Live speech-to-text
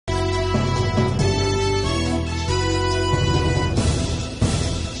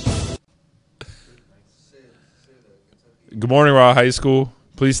Good morning, Ryle High School.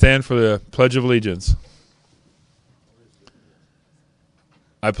 Please stand for the Pledge of Allegiance.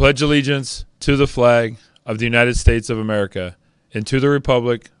 I pledge allegiance to the flag of the United States of America and to the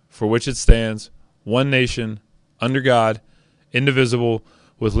republic for which it stands, one nation, under God, indivisible,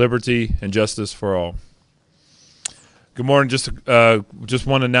 with liberty and justice for all. Good morning. Just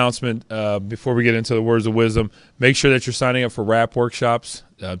one announcement before we get into the words of wisdom. Make sure that you're signing up for rap workshops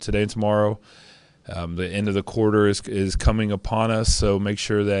today and tomorrow. The end of the quarter is coming upon us, so make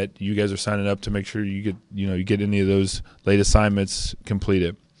sure that you guys are signing up to make sure you get any of those late assignments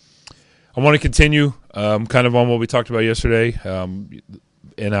completed. I want to continue kind of on what we talked about yesterday,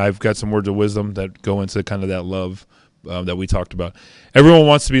 and I've got some words of wisdom that go into kind of that love that we talked about. Everyone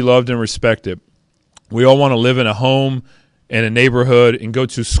wants to be loved and respected. We all want to live in a home and a neighborhood and go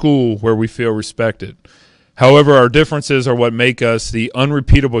to school where we feel respected. However, our differences are what make us the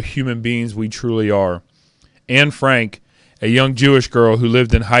unrepeatable human beings we truly are. Anne Frank, a young Jewish girl who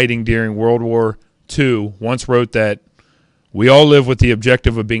lived in hiding during World War II, once wrote that we all live with the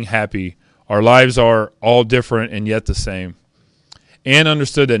objective of being happy. Our lives are all different and yet the same. Anne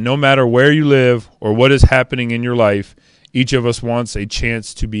understood that no matter where you live or what is happening in your life, each of us wants a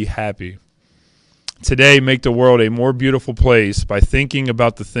chance to be happy. Today, make the world a more beautiful place by thinking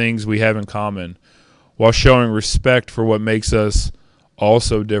about the things we have in common, while showing respect for what makes us all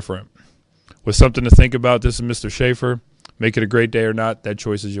so different. With something to think about, this is Mr. Schaefer. Make it a great day or not, that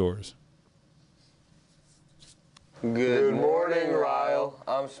choice is yours. Good morning, Ryle.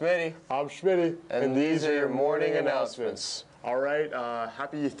 I'm Smitty. I'm Schmitty. And these are your morning announcements. All right,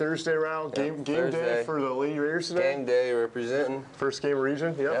 happy Thursday, Ryle. Game day for the Lady Raiders today. Game day representing. First game of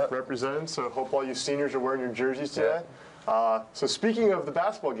region, representing. So hope all you seniors are wearing your jerseys today. So speaking of the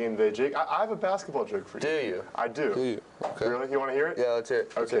basketball game today, Jake, I have a basketball joke for you. Do you? I do. Do you? Okay. Really? You want to hear it? Yeah, let's hear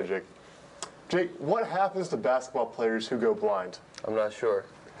it. Okay, Jake. Jake, what happens to basketball players who go blind? I'm not sure.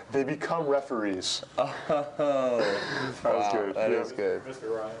 They become referees. Oh, That was good. That is good.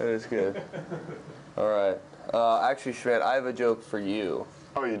 Mr. Ryan. That is good. All right. Actually, Schmidt, I have a joke for you.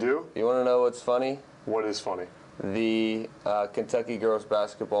 Oh, you do? You want to know what's funny? What is funny? The Kentucky girls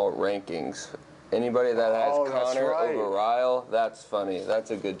basketball rankings. Anybody that has Connor over Ryle, that's funny.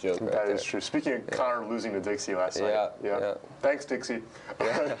 That's a good joke right there. That is true. Speaking of Connor losing to Dixie last night. Yeah. Thanks, Dixie.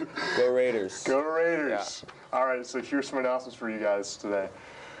 Yeah. Go Raiders. Go Raiders. Yeah. All right, so here's some announcements for you guys today.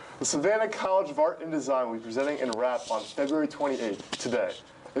 The Savannah College of Art and Design will be presenting in rap on February 28th, today.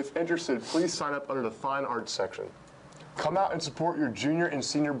 If interested, please sign up under the Fine Arts section. Come out and support your junior and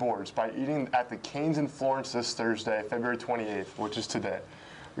senior boards by eating at the Canes in Florence this Thursday, February 28th, which is today.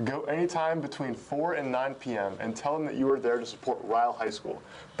 Go anytime between 4 and 9 p.m. and tell them that you are there to support Ryle High School.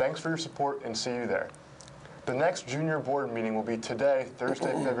 Thanks for your support and see you there. The next junior board meeting will be today,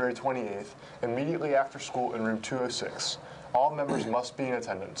 Thursday, February 28th, immediately after school in room 206. All members must be in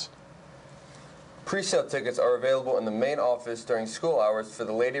attendance. Pre-sale tickets are available in the main office during school hours for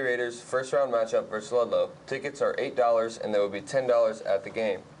the Lady Raiders first-round matchup versus Ludlow. Tickets are $8 and there will be $10 at the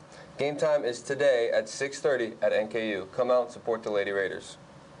game. Game time is today at 6:30 at NKU. Come out and support the Lady Raiders.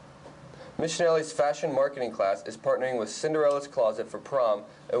 Missionelli's fashion marketing class is partnering with Cinderella's Closet for prom,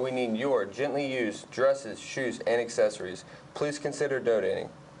 and we need your gently used dresses, shoes, and accessories. Please consider donating.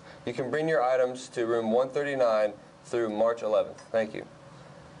 You can bring your items to room 139 through March 11th. Thank you.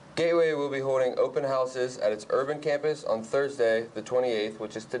 Gateway will be holding open houses at its urban campus on Thursday, the 28th,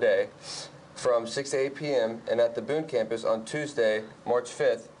 which is today, from 6 to 8 p.m., and at the Boone campus on Tuesday, March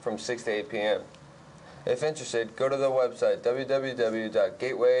 5th, from 6 to 8 p.m. If interested, go to the website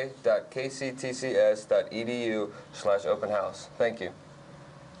www.gateway.kctcs.edu/open house. Thank you.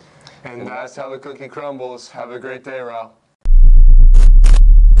 And that's how the cookie crumbles. Have a great day, Ryle.